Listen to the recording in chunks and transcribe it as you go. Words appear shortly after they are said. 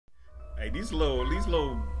Hey, these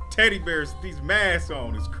little teddy bears, these masks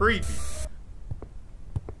on is creepy.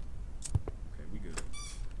 Okay, we good.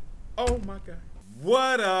 Oh my God.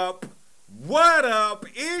 What up? What up?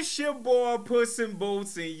 It's your boy Puss in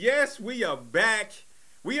Boots, and yes, we are back.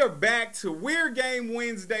 We are back to Weird Game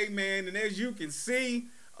Wednesday, man. And as you can see,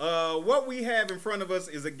 what we have in front of us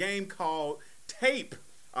is a game called Tape.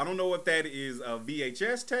 I don't know if that is a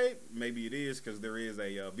VHS tape. Maybe it is, because there is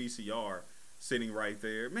a VCR sitting right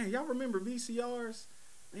there. Man, y'all remember VCRs?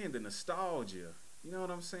 Man, the nostalgia. You know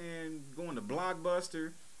what I'm saying? Going to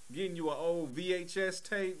Blockbuster, getting you an old VHS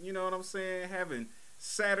tape. You know what I'm saying? Having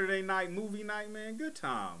Saturday night movie night, man. Good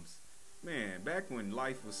times. Man, back when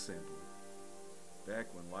life was simple.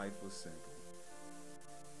 Back when life was simple.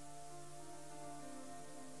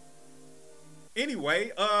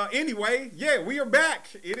 Anyway, yeah, we are back.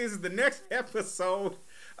 It is the next episode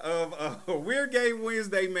of Weird Game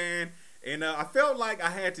Wednesday, man. And I felt like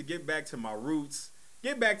I had to get back to my roots,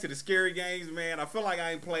 get back to the scary games, man. I feel like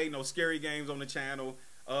I ain't played no scary games on the channel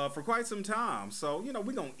for quite some time. So, you know,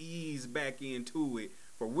 we're going to ease back into it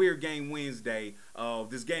for Weird Game Wednesday.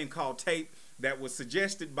 This game called Tape that was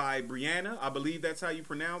suggested by Brianna. I believe that's how you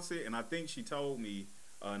pronounce it. And I think she told me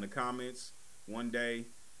in the comments one day.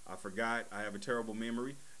 I forgot. I have a terrible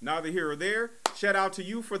memory. Neither here or there. Shout out to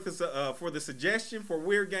you for the suggestion for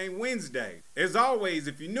Weird Game Wednesday. As always,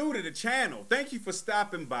 if you're new to the channel, thank you for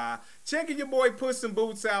stopping by. Checking your boy Puss in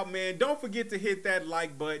Boots out, man. Don't forget to hit that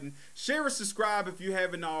like button. Share and subscribe if you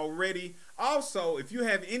haven't already. Also, if you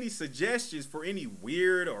have any suggestions for any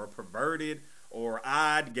weird or perverted or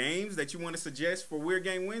odd games that you want to suggest for Weird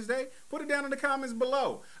Game Wednesday, put it down in the comments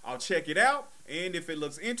below. I'll check it out, and if it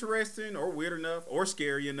looks interesting or weird enough or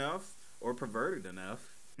scary enough or perverted enough,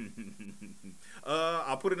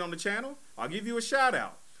 I'll put it on the channel. I'll give you a shout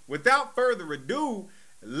out. Without further ado,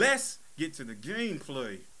 let's get to the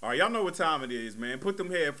gameplay. All right, y'all know what time it is, man. Put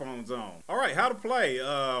them headphones on. All right, how to play.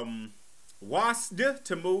 WASD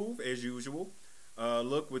to move, as usual.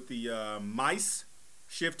 Look with the mice.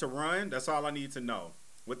 Shift to run. That's all I need to know.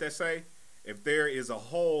 What that say? If there is a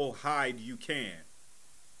hole, hide you can.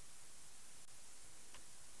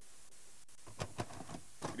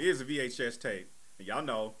 It is a VHS tape. And y'all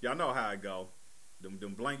know how it go. Them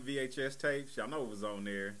blank VHS tapes. Y'all know what was on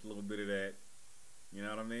there. A little bit of that. You know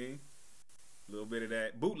what I mean? A little bit of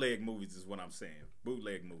that. Bootleg movies is what I'm saying.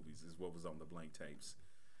 Bootleg movies is what was on the blank tapes.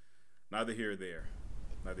 Neither here or there.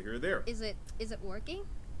 Neither here or there. Is it working?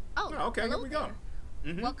 Oh, okay. Here we go.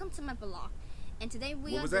 Welcome to my vlog, and today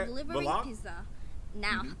we are delivering pizza.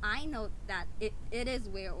 Now I know that it is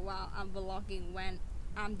weird while I'm vlogging when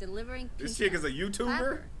I'm delivering pizza. This chick is a YouTuber.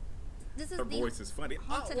 However, this is her voice is funny.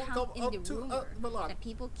 Haunted house in the rumor that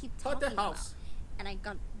people keep talking about, and I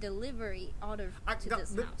got delivery order to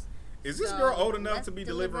this house. Is this girl old enough to be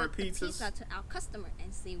delivering pizzas? Pizza to our customer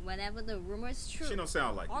and see whenever the rumor is true. She don't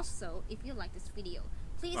sound like also, if you like this video,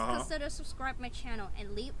 please consider subscribe my channel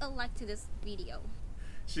and leave a like to this video.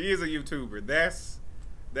 She is a YouTuber.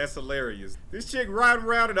 That's hilarious. This chick riding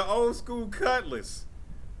around in an old school Cutlass.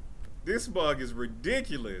 This bug is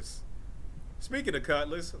ridiculous. Speaking of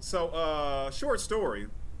Cutlass, so short story,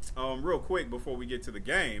 real quick before we get to the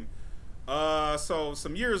game. So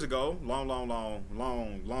some years ago, long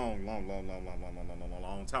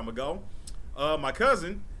time ago, my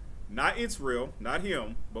cousin, not It's Real, not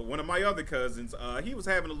him, but one of my other cousins, he was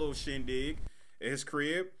having a little shindig at his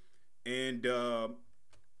crib, and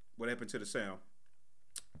what happened to the sound?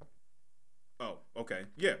 Oh, okay.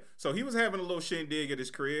 Yeah. So he was having a little shindig at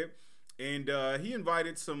his crib, and he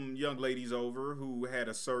invited some young ladies over who had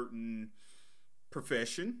a certain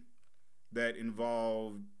profession that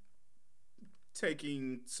involved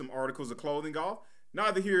taking some articles of clothing off.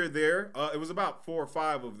 Neither here or there. It was about 4 or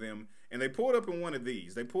 5 of them, and they pulled up in one of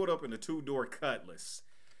these. They pulled up in a 2-door Cutlass.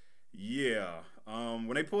 Yeah.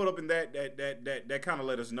 When they pulled up in that kind of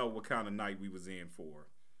let us know what kind of night we was in for.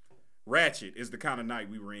 Ratchet is the kind of night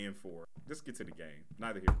we were in for. Let's get to the game.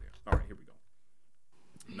 Neither here nor there. All right, here we go.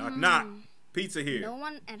 Knock, knock. Pizza here. No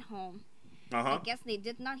one at home. I guess they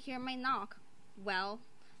did not hear my knock. Well,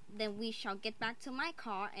 then we shall get back to my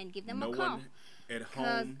car and give them a call. No one at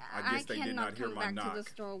home. I guess they did not hear my knock. I cannot come back to the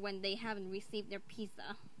store when they haven't received their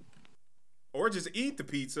pizza. Or just eat the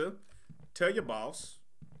pizza. Tell your boss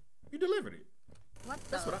you delivered it.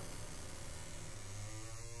 That's what I...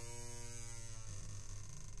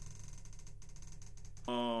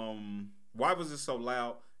 Why was it so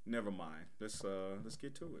loud? Never mind. Let's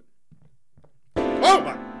get to it. Oh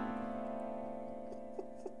my!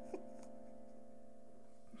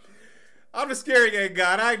 I'm a scary game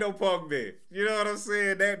god. I ain't no punk bitch. You know what I'm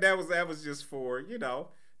saying? That was just for, you know,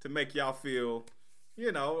 to make y'all feel,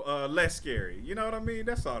 you know, less scary. You know what I mean?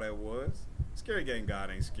 That's all that was. Scary Game God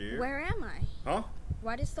ain't scared. Where am I? Huh?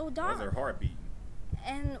 Why is it so dark? Why's her heart beating?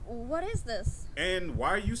 And what is this? And why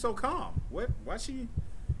are you so calm? What? Why she?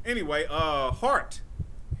 Anyway, heart.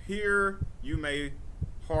 Here you may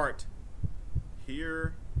heart.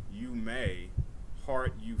 Here you may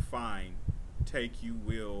heart you find. Take you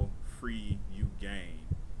will, free you gain.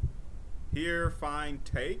 Here find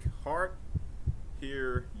take heart.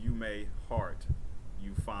 Here you may heart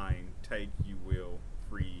you find. Take you will,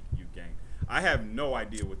 free you gain. I have no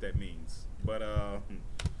idea what that means, but all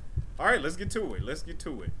right, let's get to it. Let's get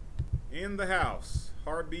to it. In the house,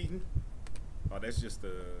 heart beating. Oh, that's just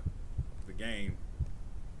the game.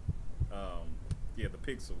 Yeah, the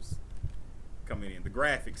pixels coming in, the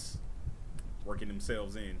graphics working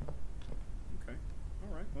themselves in. Okay,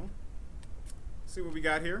 all right. Well, see what we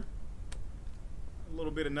got here. A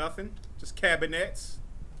little bit of nothing, just cabinets.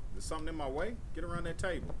 There's something in my way. Get around that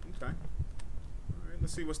table. Okay. All right,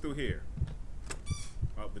 let's see what's through here.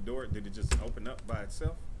 Oh, the door, did it just open up by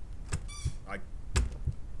itself? I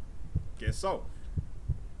guess so.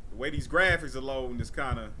 The way these graphics are loading is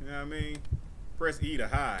kind of, you know what I mean? Press E to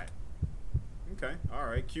hide. Okay, all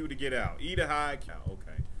right, Q to get out. E to hide,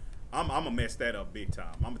 okay. I'm gonna mess that up big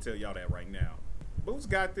time. I'm gonna tell y'all that right now. Boots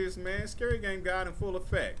got this, man. Scary Game God in full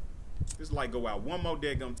effect. This light go out one more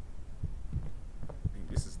daggum.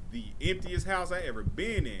 This is the emptiest house I ever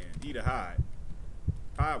been in. E to hide.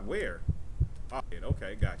 Hide where? Oh,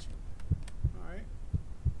 okay, got you. All right.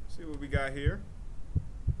 See what we got here.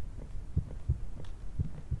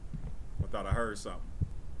 I thought I heard something.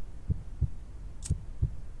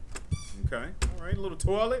 Okay. All right. A little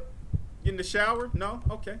toilet. Get in the shower. No.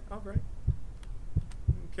 Okay. All right.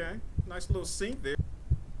 Okay. Nice little sink there.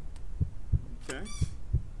 Okay.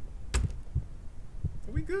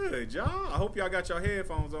 We good, y'all. I hope y'all got your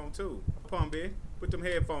headphones on too. Come on, bitch. Put them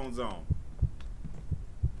headphones on.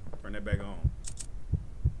 Turn that back on.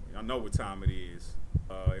 Y'all know what time it is.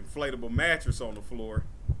 Inflatable mattress on the floor.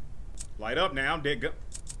 Light up now. Dead go.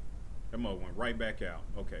 That mother went right back out.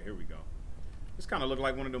 Okay, here we go. This kind of look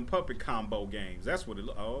like one of them puppet combo games. That's what it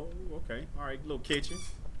look. Oh, okay. All right, little kitchen.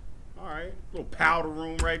 All right, little powder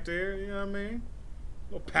room right there. You know what I mean?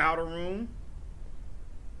 Little powder room.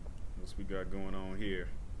 What's we got going on here?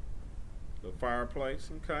 Little fireplace.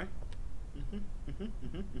 Okay.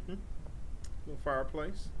 Little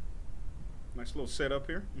fireplace. Nice little setup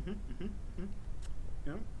here.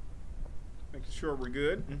 Yeah. Making sure we're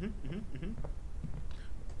good.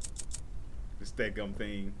 This that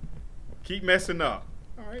thing. Keep messing up.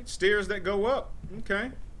 All right. Stairs that go up.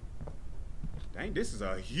 Okay. Dang, this is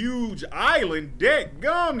a huge island deck.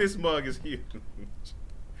 Gum, this mug is huge.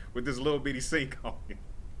 With this little bitty sink on it.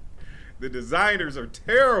 The designers are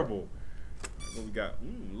terrible. What we got?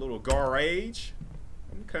 A little garage.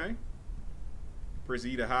 Okay. Press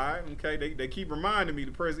E to hide. Okay, they keep reminding me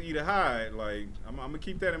to press E to hide. Like, I'm going to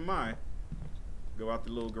keep that in mind. Go out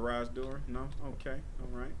the little garage door. No? Okay.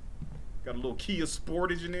 All right. Got a little Kia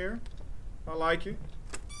Sportage in there. I like it.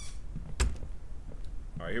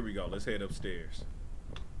 All right, here we go. Let's head upstairs.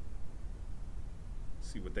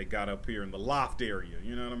 See what they got up here in the loft area.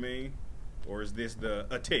 You know what I mean? Or is this the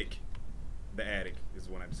attic? The attic is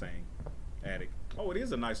what I'm saying. Attic. Oh, it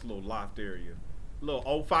is a nice little loft area. Little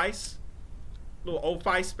office. Little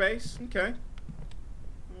office space. Okay.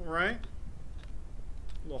 All right.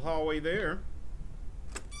 Little hallway there.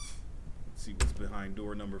 Let's see what's behind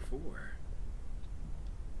door number 4.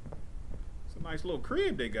 It's a nice little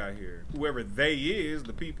crib they got here. Whoever they is,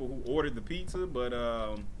 the people who ordered the pizza, but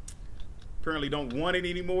apparently don't want it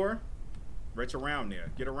anymore. Reach around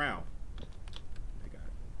there. Get around.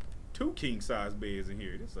 2 king-size beds in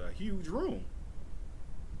here. This is a huge room.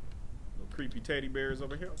 Little creepy teddy bears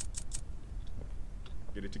over here.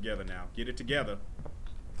 Get it together now. Get it together.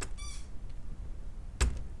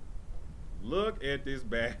 Look at this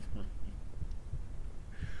bathroom.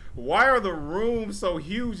 Why are the rooms so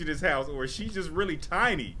huge in this house? Or is she just really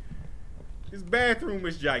tiny? This bathroom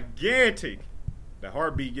is gigantic. The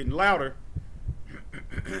heartbeat getting louder.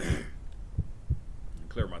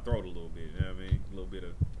 Clear my throat a little bit. You know what I mean? A little bit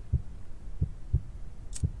of...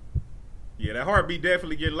 Yeah, that heartbeat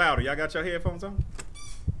definitely getting louder. Y'all got your headphones on?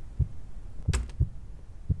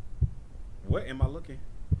 What am I looking?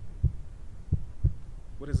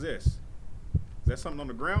 What is this? Is that something on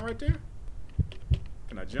the ground right there?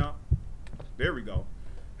 Can I jump? There we go.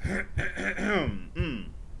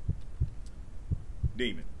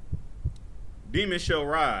 Demon. Demon shall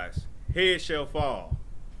rise. Head shall fall.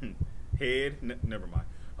 Head, never mind.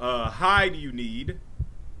 Hide you need.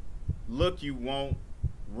 Look you won't.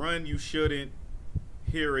 Run you shouldn't.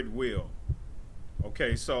 Hear it will.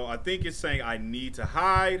 Okay, so I think it's saying I need to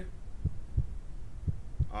hide.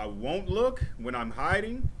 I won't look when I'm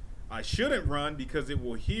hiding. I shouldn't run because it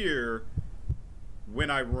will hear when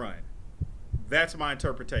I run. That's my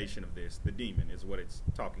interpretation of this. The demon is what it's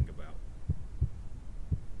talking about.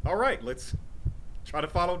 All right, let's try to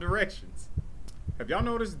follow directions. Have y'all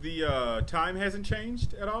noticed the time hasn't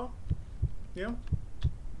changed at all? Yeah?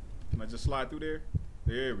 Can I just slide through there?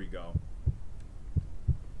 There we go.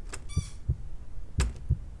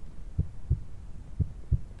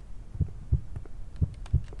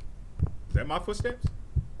 Is that my footsteps?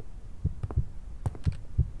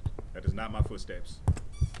 That is not my footsteps.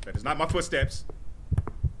 That is not my footsteps.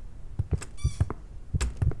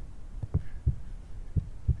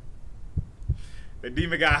 That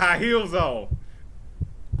demon got high heels on.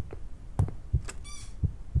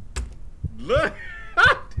 Look.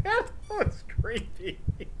 That looks creepy.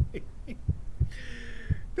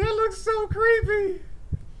 That looks so creepy.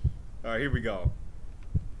 All right, here we go.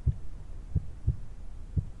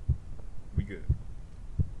 We good.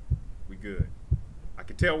 We good. I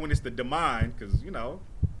can tell when it's the Demine because, you know,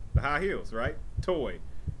 the high heels, right? Toy.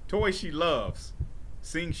 Toy she loves.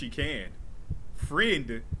 Sing she can.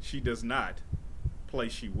 Friend she does not. Play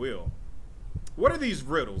she will. What are these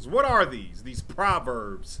riddles? What are these? These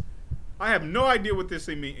proverbs. I have no idea what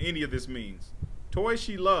any of this means. Toy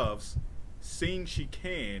she loves. Sing she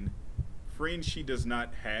can. Friend she does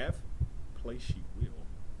not have. Play she will.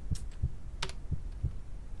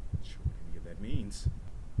 Not sure what any of that means.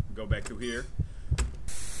 Go back through here.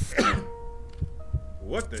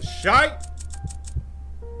 What the shite?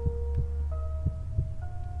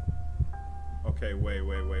 Okay, wait.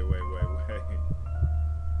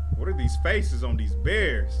 What are these faces on these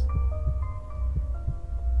bears?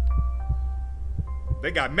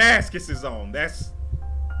 They got masks on. That's...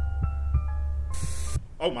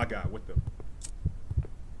 Oh my God, what the...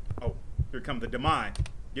 Oh, here come the Demine.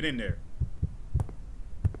 Get in there.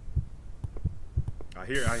 I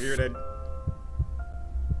hear that...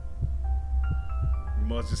 You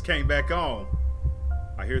must just came back on.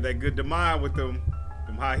 I hear that good Demine with them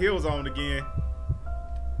high heels on again.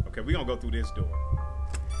 Okay, we gonna go through this door.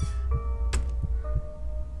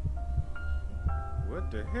 What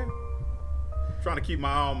the heck? Trying to keep my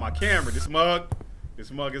eye on my camera. This mug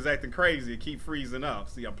is acting crazy. It keep freezing up.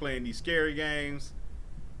 See, I'm playing these scary games.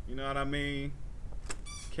 You know what I mean?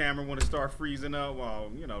 Camera want to start freezing up while,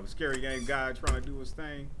 you know, the scary game guy trying to do his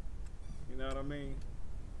thing. You know what I mean?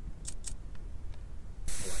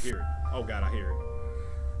 Oh, I hear it. Oh God, I hear it.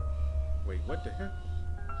 Wait, what the heck?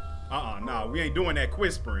 No, we ain't doing that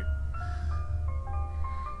whispering.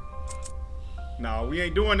 No, we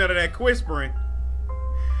ain't doing none of that whispering.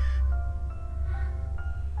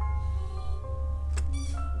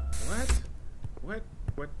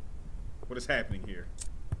 What is happening here?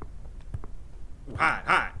 Ooh,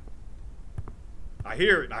 hide. I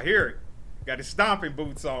hear it. Got his stomping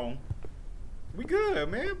boots on. We good,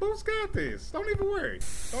 man. Boots got this. Don't even worry.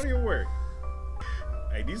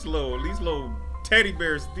 Hey, these little teddy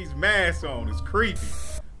bears, these masks on is creepy.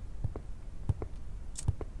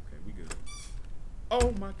 Okay, we good.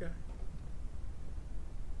 Oh my God.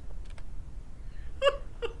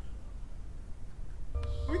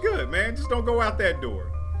 We good, man. Just don't go out that door.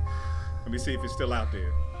 Let me see if it's still out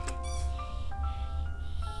there.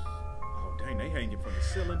 Oh, dang, they hanging from the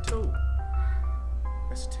ceiling too.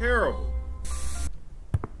 That's terrible.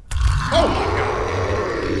 Oh my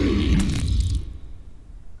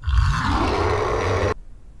God.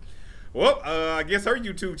 Well, I guess her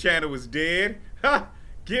YouTube channel is dead. Ha!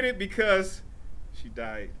 Get it? Because she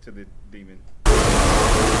died to the demon.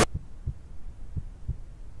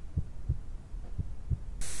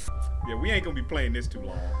 Yeah, we ain't gonna be playing this too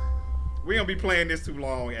long. We ain't gonna be playing this too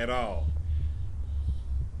long at all.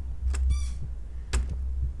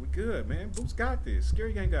 We good, man. Boots got this.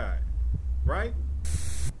 Scary Gang guy. Right?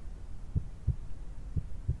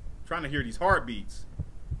 Trying to hear these heartbeats.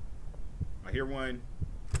 I hear one,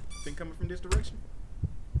 I think, coming from this direction.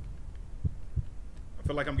 I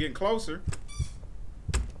feel like I'm getting closer.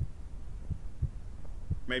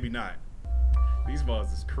 Maybe not. These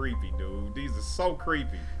balls is creepy, dude. These are so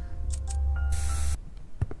creepy.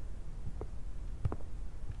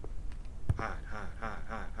 Hide.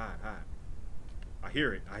 I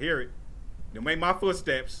hear it. They'll make my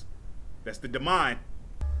footsteps. That's the Demine.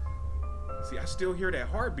 See, I still hear that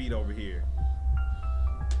heartbeat over here.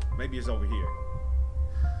 Maybe it's over here.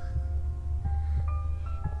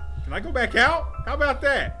 Can I go back out? How about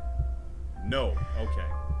that? No. Okay.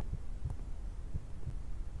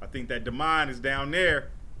 I think that Demine is down there.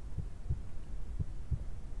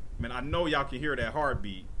 Man, I know y'all can hear that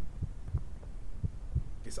heartbeat.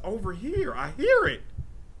 It's over here. I hear it.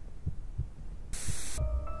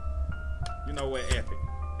 You know what? F it.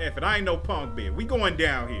 F it. I ain't no punk bitch. We going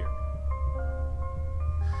down here.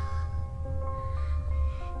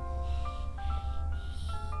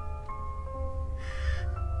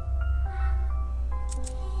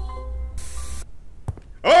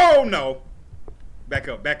 Oh no! Back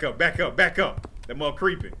up, back up, back up, back up. That mug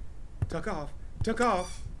creeping. Tuck off, tuck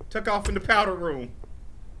off, tuck off in the powder room.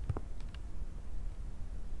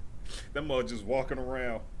 That mug just walking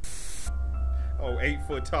around. Oh, 8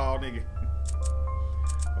 foot tall nigga.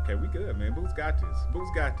 Okay, we good, man. Boots got this.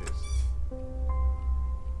 Boots got this.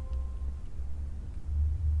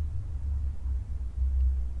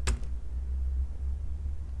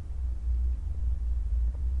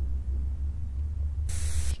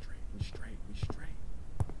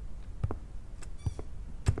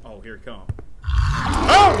 Oh, here it comes.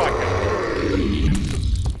 Oh my God.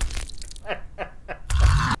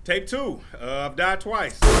 Take 2. I've died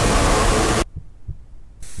twice.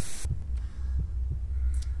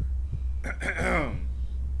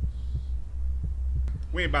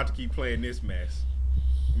 We ain't about to keep playing this mess.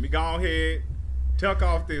 Let me go ahead, tuck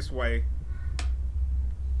off this way.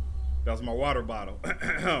 That's my water bottle.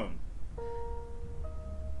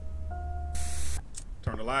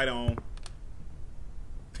 Turn the light on.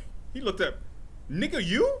 He looked up. Nigga,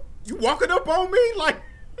 you walking up on me? Like,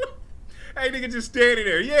 hey, nigga, just standing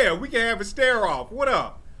there. Yeah, we can have a stare off. What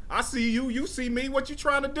up? I see you. You see me. What you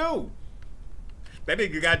trying to do? That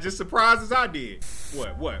nigga got just surprised as I did.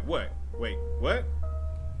 What? Wait, what?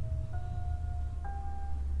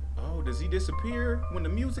 Oh, does he disappear when the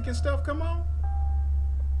music and stuff come on?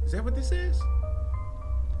 Is that what this is?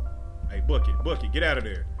 Hey, Bucket, get out of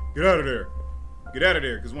there. Get out of there. Get out of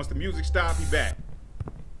there, because once the music stops, he back.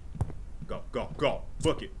 Go.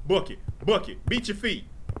 Bucket. Beat your feet.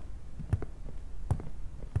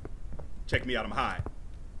 Check me out, I'm high.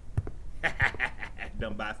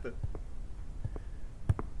 Dumb bastard.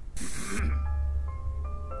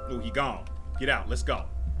 Ooh, he gone. Get out, let's go.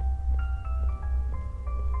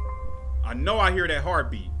 I know I hear that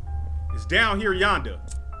heartbeat. It's down here yonder.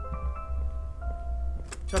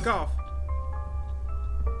 Tuck off.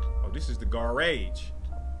 Oh, this is the garage.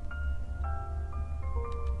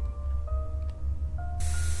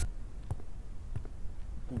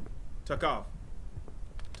 Tuck off.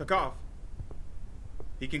 Tuck off.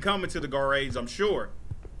 He can come into the garage, I'm sure.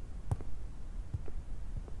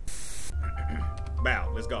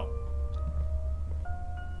 Bow, let's go.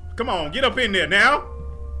 Come on, get up in there now.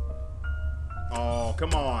 Oh,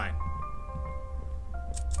 come on.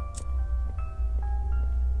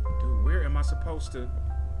 Dude, where am I supposed to?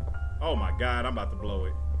 Oh my God, I'm about to blow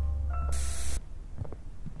it.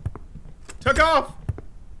 Tuck off.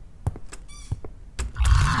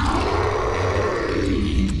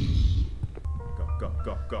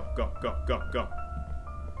 Go.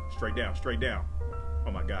 Straight down.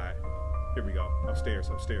 Oh my God. Here we go. Upstairs.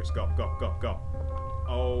 Go.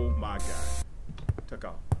 Oh my God. Tuck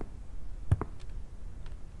off.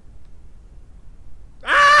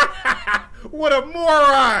 Ah! What a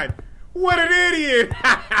moron! What an idiot!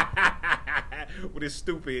 With his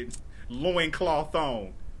stupid loincloth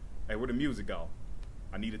on. Hey, where'd the music go?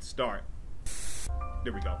 I need it to start.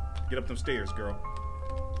 There we go. Get up them stairs, girl.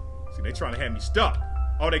 See, they trying to have me stuck.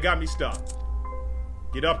 Oh, they got me stuck.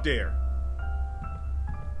 Get up there.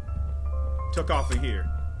 Tuck off in here.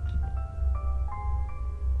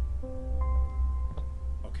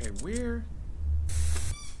 Okay, where?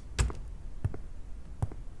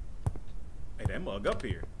 Hey, that mug up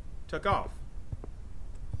here. Tuck off.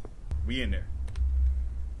 We in there.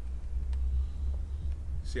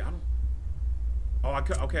 See, I don't. Oh,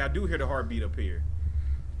 okay, I do hear the heartbeat up here.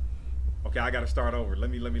 Okay, I gotta start over.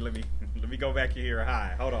 Let me go back in here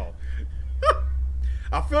high. Hold on.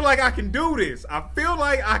 I feel like I can do this.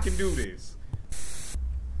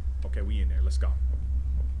 Okay, we in there. Let's go.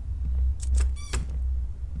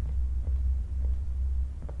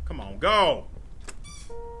 Come on, go.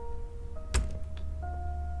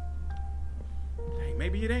 Hey,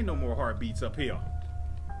 maybe it ain't no more heartbeats up here.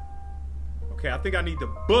 Okay, I think I need to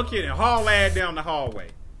book it and haul ass down the hallway.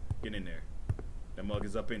 Get in there. That mug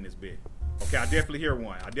is up in this bit. Okay, I definitely hear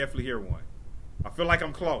one. I feel like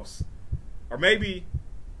I'm close. Or maybe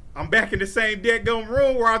I'm back in the same dead-gum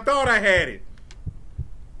room where I thought I had it.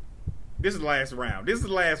 This is the last round.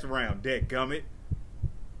 Dead-gummit.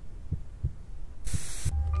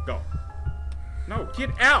 Go. No, get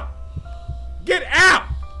out. Get out!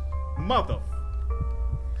 Mother.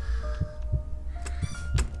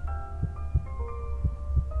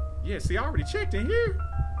 Yeah, see, I already checked in here.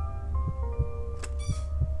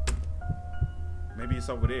 Maybe it's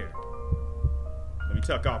over there. Let me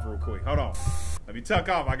tuck off real quick. Hold on. Let me tuck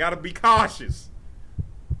off. I gotta be cautious.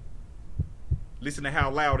 Listen to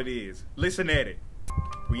how loud it is. Listen at it.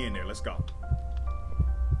 We in there. Let's go.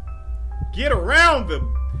 Get around the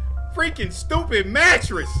freaking stupid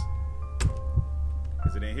mattress.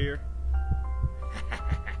 Is it in here?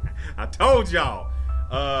 I told y'all.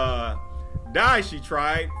 Die she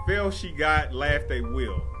tried. Fail she got. Laugh they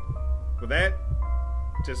will. But that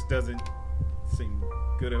just doesn't seem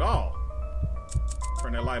good at all.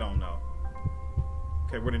 Turn that light on now.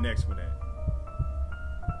 Okay, where the next one at?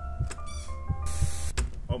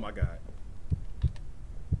 Oh my God.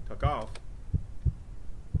 Tuck off.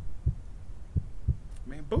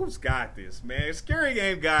 Man, Boots got this, man. Scary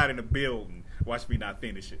Game God in the building. Watch me not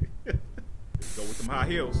finish it. Let's go with them high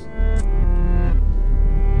heels.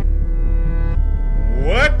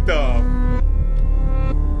 What the?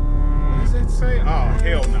 What does that say? Oh,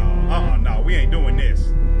 hell no. No, we ain't doing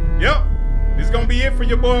this. Yep. This is gonna be it for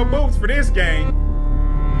your boy Boots for this game.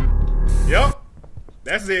 Yep.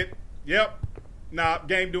 That's it. Yep. Nah,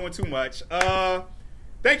 game doing too much.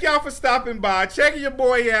 Thank y'all for stopping by. Checking your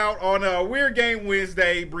boy out on Weird Game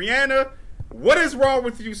Wednesday. Brianna, what is wrong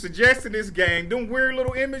with you suggesting this game? Them weird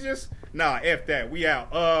little images? Nah, F that. We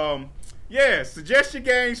out. Yeah, suggest your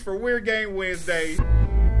games for Weird Game Wednesday.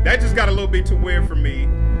 That just got a little bit too weird for me.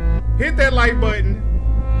 Hit that like button.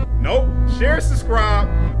 Nope. Share, subscribe.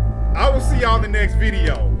 I will see y'all in the next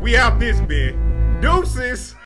video. We out this bit. Deuces.